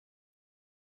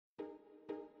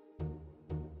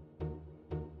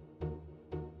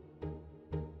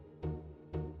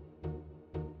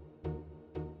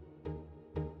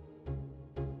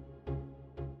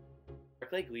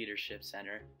Bark Lake Leadership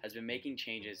Center has been making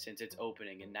changes since its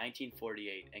opening in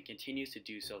 1948 and continues to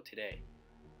do so today.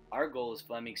 Our goal as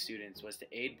Fleming students was to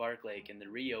aid Bark Lake in the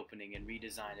reopening and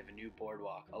redesign of a new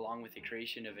boardwalk, along with the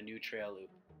creation of a new trail loop.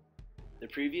 The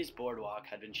previous boardwalk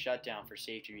had been shut down for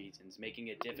safety reasons, making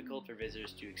it difficult for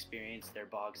visitors to experience their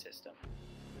bog system.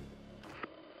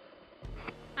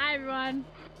 Hi everyone,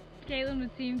 Caitlin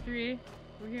with Team 3.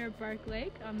 We're here at Bark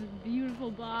Lake on this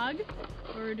beautiful bog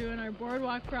where we're doing our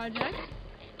boardwalk project.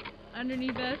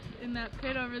 Underneath us in that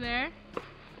pit over there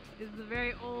is the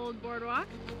very old boardwalk.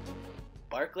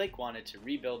 Bark Lake wanted to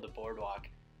rebuild the boardwalk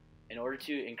in order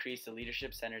to increase the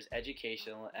Leadership Center's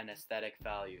educational and aesthetic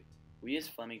value. We as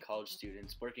Fleming College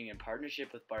students working in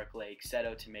partnership with Bark Lake set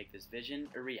out to make this vision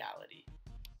a reality.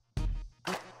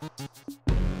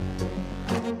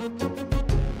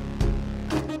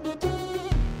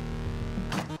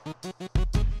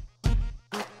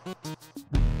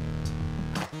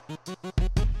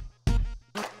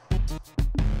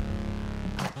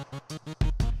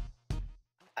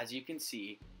 As you can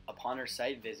see, upon our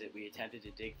site visit we attempted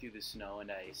to dig through the snow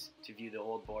and ice to view the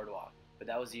old boardwalk, but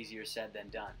that was easier said than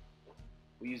done.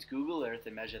 We used Google Earth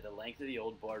to measure the length of the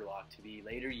old boardwalk to be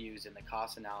later used in the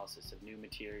cost analysis of new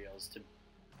materials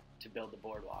to build the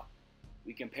boardwalk.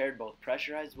 We compared both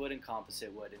pressurized wood and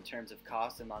composite wood in terms of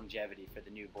cost and longevity for the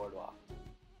new boardwalk.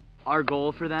 Our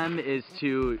goal for them is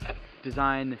to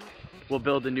we'll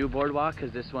build a new boardwalk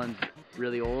because this one's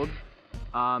really old.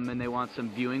 And they want some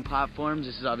viewing platforms.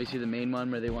 This is obviously the main one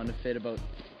where they want to fit about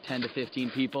 10 to 15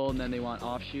 people, and then they want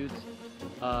offshoots.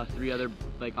 3 other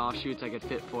offshoots I could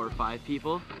fit 4 or 5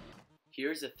 people.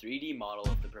 Here's a 3D model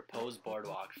of the proposed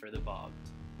boardwalk for the bog.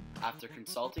 After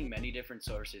consulting many different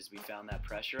sources, we found that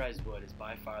pressurized wood is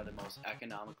by far the most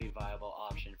economically viable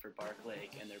option for Bark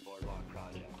Lake and their boardwalk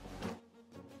project.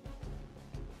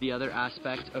 The other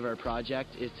aspect of our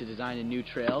project is to design a new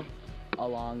trail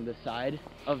along the side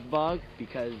of the bog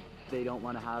because they don't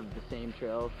want to have the same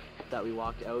trail that we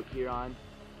walked out here on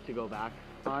to go back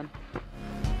on.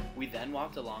 We then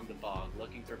walked along the bog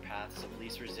looking for paths of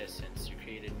least resistance to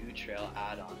create a new trail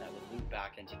add-on that would loop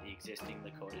back into the existing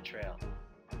Lakota Trail.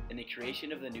 In the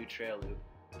creation of the new trail loop,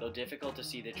 though difficult to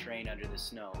see the terrain under the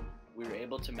snow, we were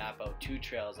able to map out 2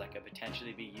 trails that could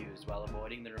potentially be used while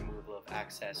avoiding the removal of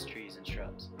excess trees and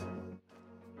shrubs.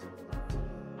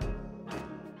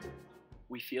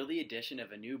 We feel the addition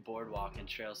of a new boardwalk and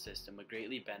trail system would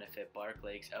greatly benefit Bark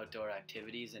Lake's outdoor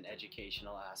activities and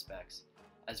educational aspects,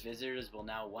 as visitors will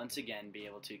now once again be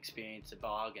able to experience the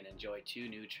bog and enjoy 2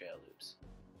 new trail loops.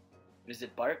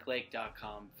 Visit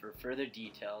barklake.com for further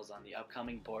details on the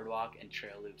upcoming boardwalk and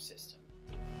trail loop system.